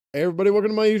Hey everybody,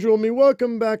 welcome to my usual me.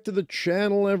 Welcome back to the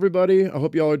channel, everybody. I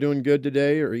hope y'all are doing good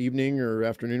today, or evening, or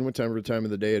afternoon, whatever time of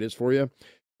the day it is for you.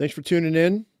 Thanks for tuning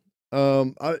in.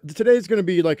 Today's going to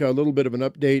be like a little bit of an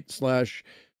update slash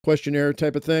questionnaire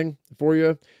type of thing for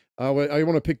you. I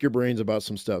want to pick your brains about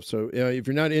some stuff. So if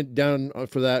you're not down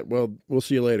for that, well, we'll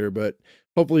see you later. But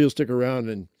hopefully you'll stick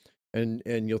around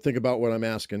and you'll think about what I'm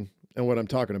asking and what I'm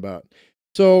talking about.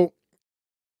 So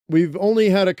we've only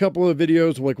had a couple of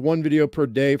videos, like one video per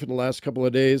day for the last couple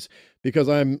of days, because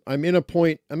I'm at a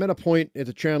point at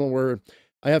the channel where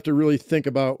I have to really think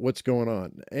about what's going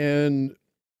on. And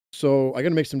so I got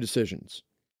to make some decisions.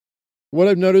 What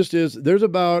I've noticed is there's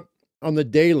about on the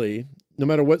daily, no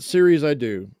matter what series I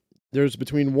do, there's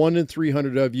between 1 and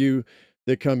 300 of you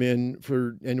that come in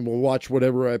for and will watch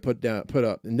whatever I put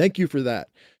up. And thank you for that.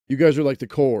 You guys are like the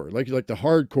core, like the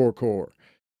hardcore core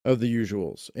of the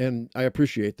usuals, and I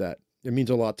appreciate that. It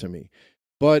means a lot to me.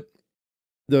 But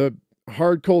the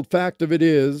hard cold fact of it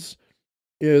is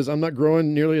I'm not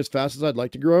growing nearly as fast as I'd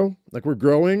like to grow. Like we're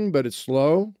growing, but it's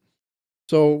slow.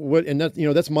 So what and that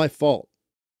that's my fault.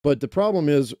 But the problem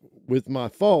is with my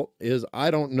fault is I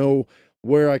don't know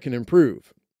where I can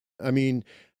improve. I mean,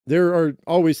 there are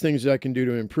always things that I can do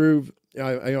to improve.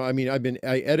 I mean,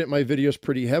 I edit my videos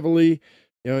pretty heavily,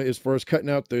 as far as cutting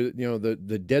out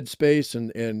the dead space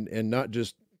and not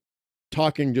just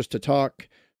talking just to talk.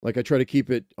 Like I try to keep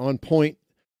it on point,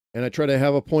 and I try to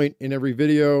have a point in every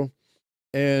video.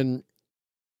 And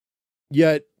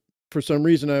yet, for some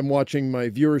reason, I'm watching my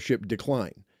viewership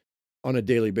decline on a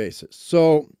daily basis.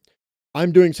 So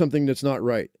I'm doing something that's not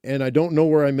right, and I don't know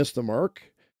where I missed the mark.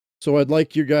 So I'd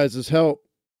like your guys' help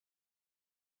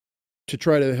to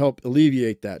try to help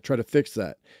alleviate that, try to fix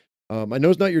that. I know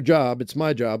it's not your job; it's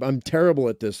my job. I'm terrible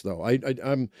at this, though. I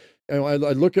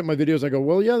look at my videos. I go,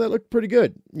 well, yeah, that looked pretty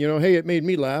good. Hey, it made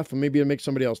me laugh, and maybe it makes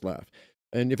somebody else laugh.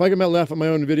 And if I can laugh at my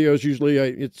own videos, usually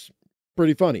it's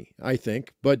pretty funny, I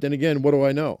think. But then again, what do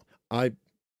I know? I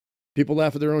People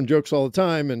laugh at their own jokes all the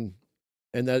time, and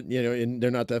that and they're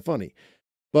not that funny.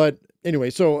 But anyway,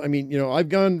 so I mean, I've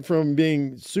gone from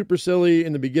being super silly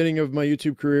in the beginning of my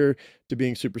YouTube career to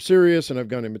being super serious, and I've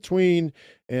gone in between,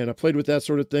 and I played with that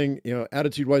sort of thing,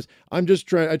 attitude wise. I just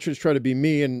try to be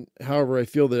me, and however I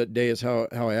feel that day is how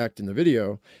I act in the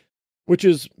video, which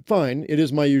is fine. It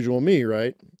is my usual me,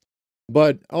 right?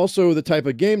 But also the type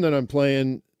of game that I'm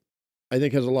playing, I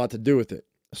think has a lot to do with it.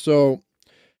 So,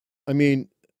 I mean,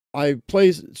 I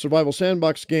play survival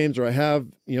sandbox games, or I have,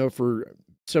 for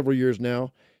several years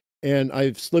now. And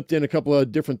I've slipped in a couple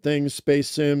of different things, space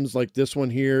sims like this one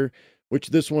here, which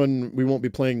this one we won't be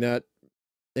playing that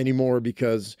anymore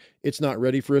because it's not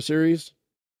ready for a series.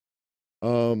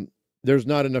 Um, there's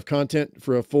not enough content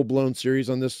for a full-blown series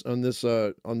on this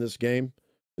game.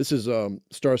 This is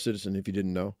Star Citizen, if you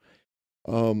didn't know.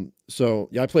 So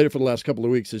yeah, I played it for the last couple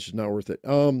of weeks. It's just not worth it.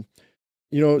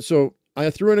 So I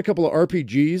threw in a couple of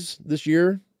RPGs this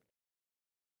year,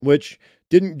 which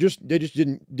they just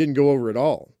didn't go over at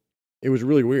all. It was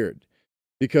really weird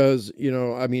because,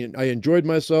 I mean, I enjoyed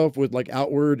myself with like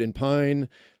Outward and Pine,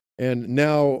 and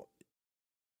now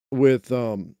with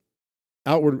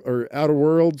Outward or Outer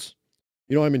Worlds,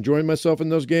 I'm enjoying myself in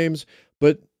those games,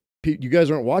 but you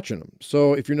guys aren't watching them.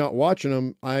 So if you're not watching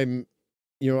them,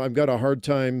 I've got a hard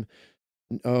time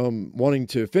wanting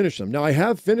to finish them. Now I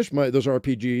have finished those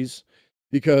RPGs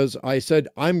because I said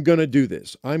I'm going to do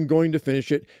this. I'm going to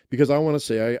finish it because I want to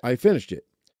say I finished it.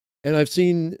 And I've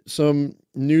seen some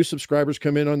new subscribers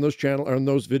come in on those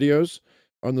videos,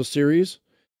 on those series.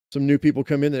 Some new people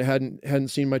come in that hadn't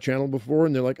seen my channel before,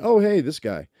 and they're like, "Oh, hey, this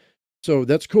guy." So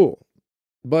that's cool.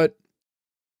 But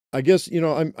I guess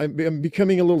I'm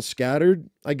becoming a little scattered,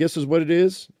 I guess is what it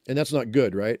is, and that's not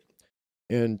good, right?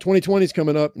 And 2020 is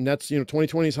coming up, and that's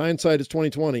 2020's hindsight is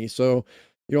 2020. So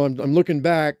I'm looking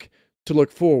back to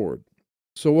look forward.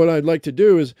 So what I'd like to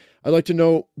do is I'd like to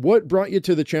know what brought you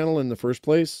to the channel in the first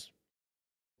place.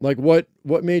 Like what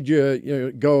made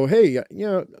you go, hey,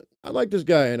 I like this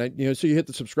guy, and so you hit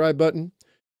the subscribe button.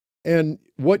 And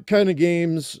what kind of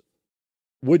games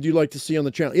would you like to see on the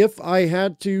channel if I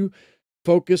had to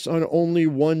focus on only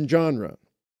one genre?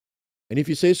 And if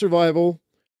you say survival,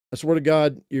 I swear to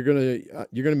God, you're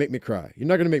gonna make me cry. You're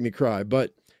not gonna make me cry,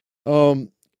 but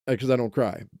because I don't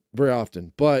cry very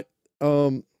often. But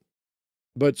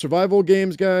survival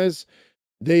games, guys,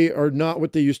 they are not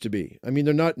what they used to be. I mean,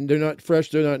 they're not fresh,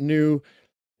 they're not new,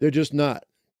 they're just not.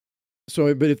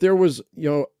 So, but if there was,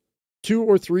 2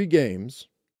 or 3 games,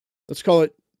 let's call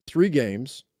it 3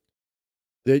 games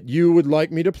that you would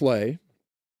like me to play,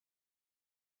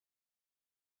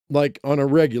 like on a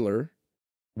regular,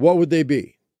 what would they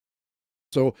be?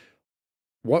 So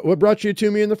what brought you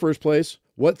to me in the first place?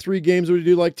 What 3 games would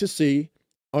you like to see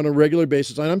on a regular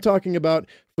basis? And I'm talking about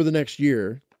for the next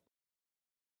year.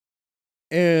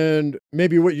 And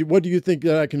maybe what do you think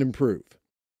that I can improve?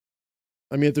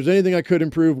 I mean, if there's anything I could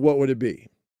improve, what would it be?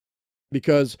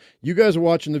 Because you guys are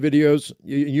watching the videos,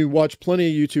 you watch plenty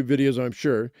of YouTube videos, I'm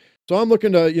sure. So I'm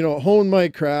looking to, hone my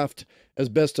craft as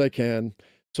best I can.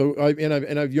 So I've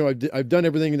done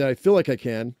everything that I feel like I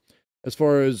can, as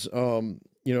far as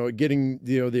getting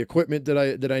the equipment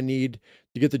that I need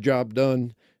to get the job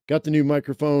done. Got the new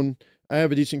microphone. I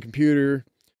have a decent computer.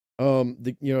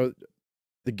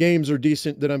 The games are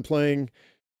decent that I'm playing,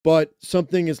 but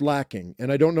something is lacking,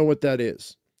 and I don't know what that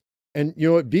is. And you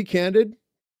know what? Be candid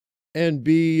and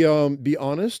be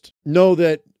honest. Know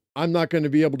that I'm not going to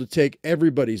be able to take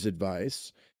everybody's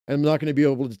advice. I'm not going to be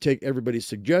able to take everybody's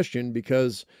suggestion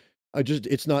because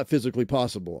it's not physically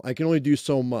possible. I can only do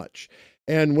so much.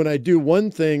 And when I do one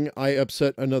thing, I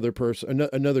upset another person,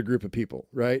 another group of people,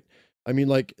 right? I mean,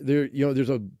 like there's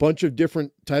a bunch of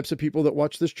different types of people that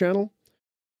watch this channel.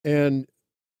 And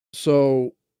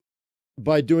so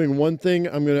by doing one thing,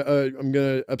 I'm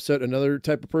gonna upset another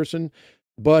type of person,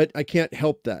 but I can't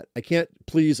help that. I can't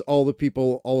please all the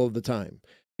people all of the time.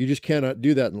 You just cannot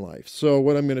do that in life. So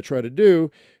what I'm gonna try to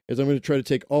do is I'm gonna try to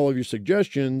take all of your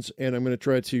suggestions and I'm gonna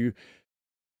try to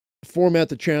format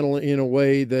the channel in a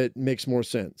way that makes more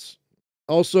sense.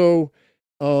 Also,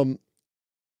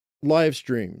 live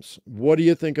streams. What do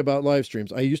you think about live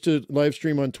streams? I used to live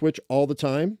stream on Twitch all the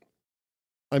time.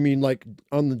 I mean, like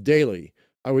on the daily.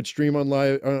 I would stream on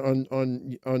live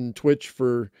on Twitch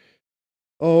for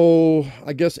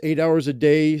I guess 8 hours a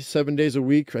day, 7 days a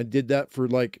week. I did that for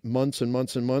like months and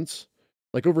months and months,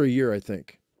 like over a year, I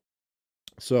think.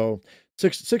 So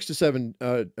six to seven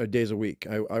days a week,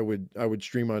 I would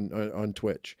stream on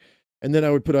Twitch, and then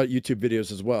I would put out YouTube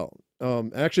videos as well.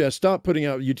 Actually, I stopped putting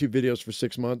out YouTube videos for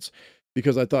 6 months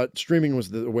because I thought streaming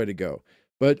was the way to go.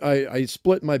 But I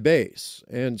split my base,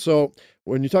 and so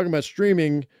when you're talking about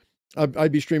streaming,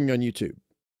 I'd be streaming on YouTube,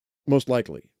 most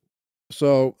likely.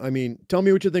 So, I mean, tell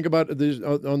me what you think about this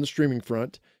on the streaming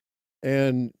front.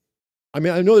 And I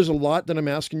mean, I know there's a lot that I'm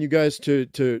asking you guys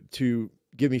to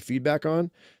give me feedback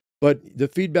on, but the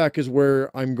feedback is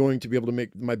where I'm going to be able to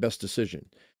make my best decision,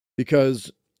 because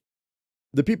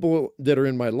the people that are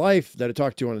in my life that I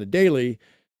talk to on the daily,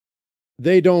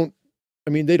 they don't,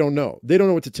 they don't know. They don't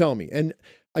know what to tell me. And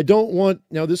I don't want,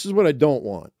 now this is what I don't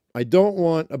want. I don't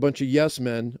want a bunch of yes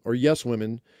men or yes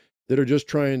women that are just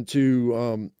trying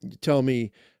to tell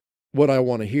me what I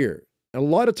want to hear. And a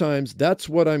lot of times that's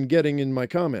what I'm getting in my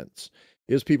comments,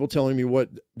 is people telling me what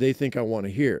they think I want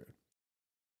to hear.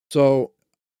 So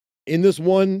in this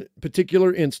one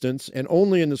particular instance, and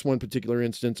only in this one particular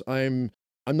instance, I'm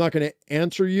not going to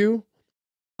answer you.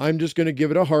 I'm just going to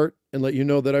give it a heart and let you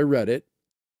know that I read it.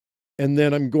 And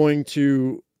then I'm going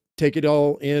to take it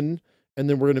all in, and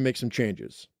then we're going to make some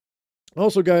changes.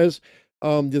 Also, guys,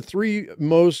 the three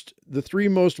most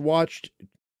watched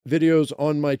videos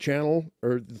on my channel,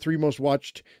 or the 3 most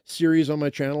watched series on my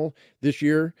channel this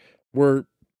year, were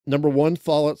number 1,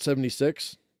 Fallout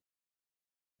 76,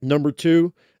 number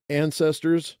 2,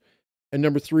 Ancestors, and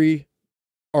number 3,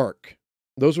 Ark.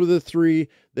 Those were the 3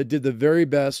 that did the very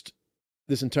best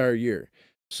this entire year.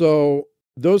 So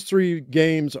those 3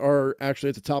 games are actually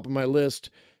at the top of my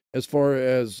list as far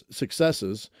as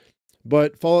successes.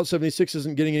 But Fallout 76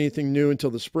 isn't getting anything new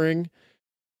until the spring,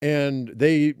 and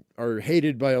they are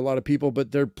hated by a lot of people,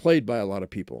 but they're played by a lot of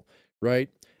people, right?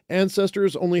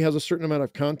 Ancestors only has a certain amount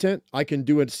of content. I can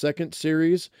do a second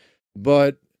series,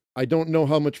 but I don't know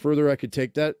how much further I could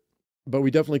take that, but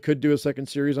we definitely could do a second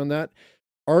series on that.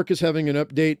 Ark is having an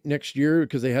update next year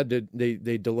because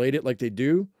they delayed it like they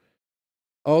do.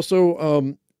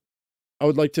 Also, I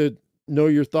would like to know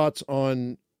your thoughts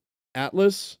on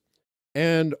Atlas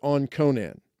and on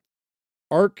Conan.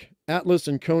 Ark, Atlas,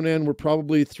 and Conan were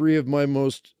probably 3 of my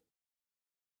most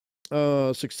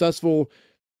successful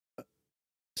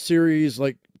series,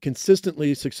 like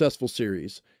consistently successful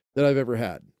series that I've ever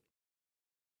had.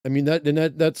 I mean,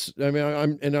 that's, I mean,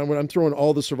 I'm throwing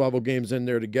all the survival games in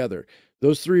there together.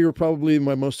 Those 3 are probably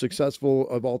my most successful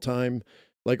of all time,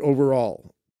 like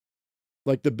overall.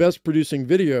 Like the best producing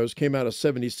videos came out of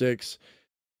 76,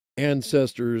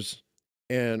 Ancestors,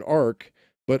 and Ark,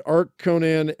 but Ark,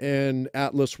 Conan, and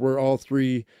Atlas were all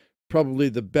 3 probably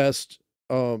the best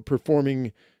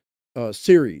performing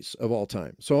series of all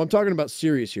time. So I'm talking about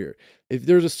series here. If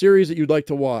there's a series that you'd like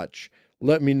to watch,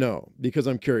 let me know, because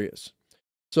I'm curious.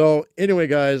 So anyway,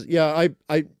 guys, yeah,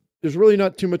 there's really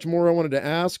not too much more I wanted to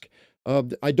ask.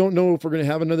 I don't know if we're going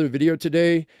to have another video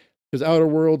today, because Outer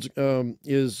Worlds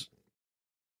is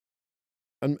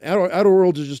Outer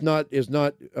Worlds is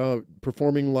not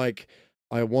performing like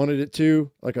I wanted it to,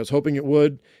 like I was hoping it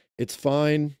would. It's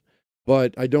fine,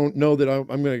 but I don't know that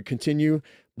I'm going to continue.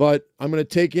 But I'm going to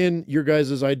take in your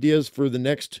guys' ideas for the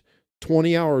next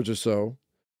 20 hours or so,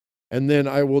 and then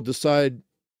I will decide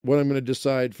what I'm going to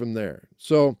decide from there.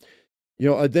 So,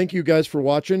 I thank you guys for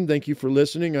watching. Thank you for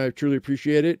listening. I truly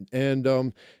appreciate it. And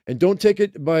don't take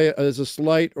it as a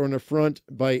slight or an affront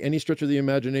by any stretch of the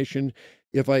imagination.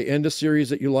 If I end a series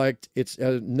that you liked, it's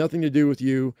nothing to do with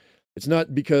you. It's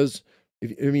not because,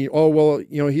 I mean, oh well,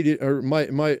 he did, or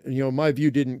my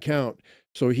view didn't count.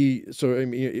 So I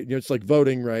mean, it's like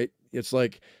voting, right? It's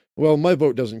like, well, my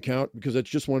vote doesn't count because it's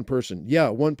just one person. Yeah,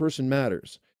 one person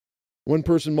matters. One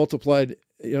person multiplied,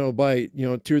 by,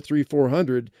 2, 3,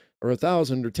 400 or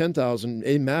 1,000 or 10,000,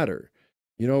 they matter,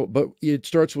 but it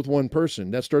starts with one person.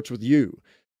 That starts with you.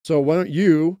 So why don't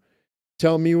you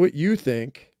tell me what you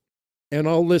think, and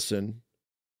I'll listen,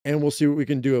 and we'll see what we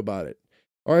can do about it.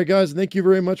 All right, guys, thank you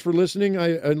very much for listening.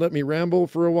 I let me ramble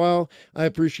for a while. I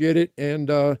appreciate it.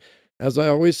 And as I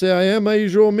always say, I am my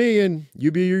usual me, and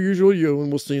you be your usual you,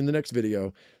 and we'll see you in the next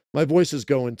video. My voice is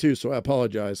going too, so I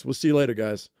apologize. We'll see you later,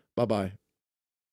 guys. Bye-bye.